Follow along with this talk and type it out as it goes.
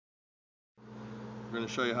We're going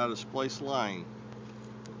to show you how to splice line.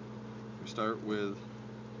 We start with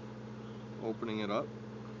opening it up,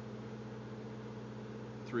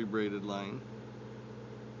 3 braided line.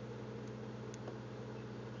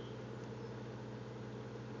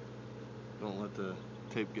 Don't let the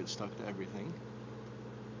tape get stuck to everything.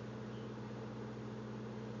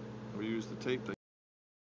 We use the tape that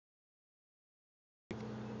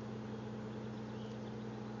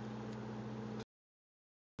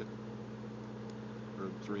for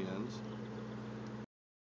the 3 ends.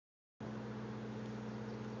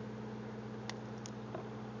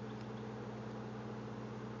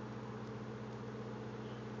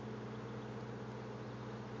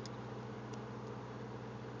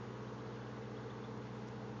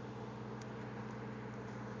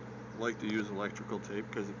 I like to use electrical tape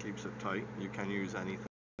because it keeps it tight. You can use anything.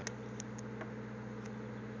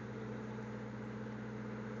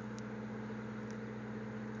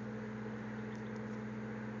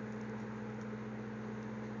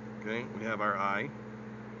 Okay, we have our eye.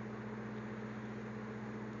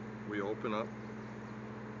 We open up,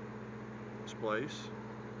 splice.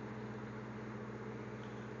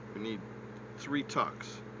 We need 3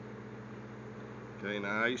 tucks. Okay,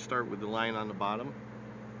 now I start with the line on the bottom,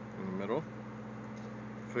 in the middle.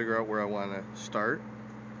 Figure out where I want to start.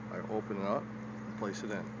 I open it up and place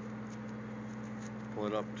it in. Pull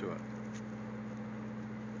it up to it.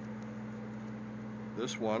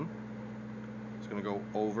 This one is going to go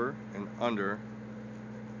over and under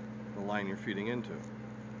the line you're feeding into.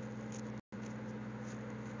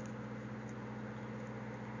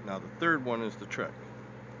 Now the third one is the trick.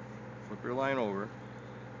 Flip your line over.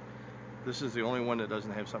 This is the only one that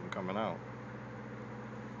doesn't have something coming out.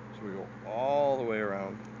 So we go all the way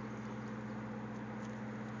around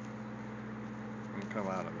and come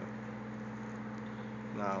out of it.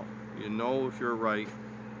 Now, you know if you're right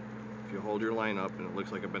if you hold your line up and it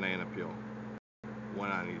looks like a banana peel.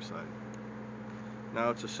 One on each side.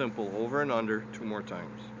 Now it's a simple over and under 2 more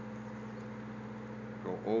times.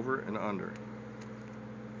 Go over and under.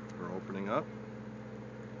 We're opening up.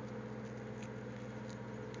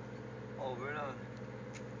 Over and under.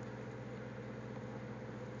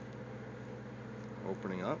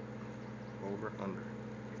 Opening up, over, under.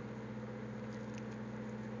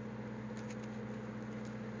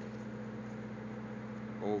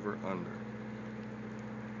 Over, under.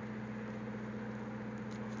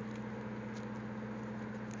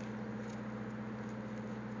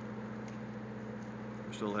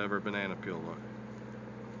 We still have our banana peel look.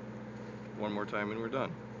 One more time and we're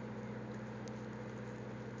done.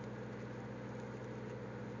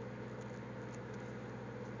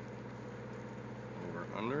 Over,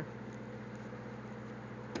 under.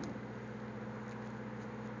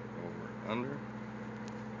 Over, under.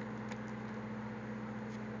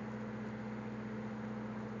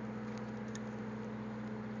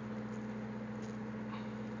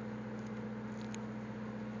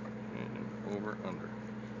 And over, under.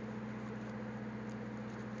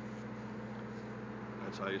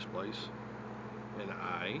 That's how you splice an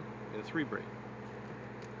eye in a 3 braid.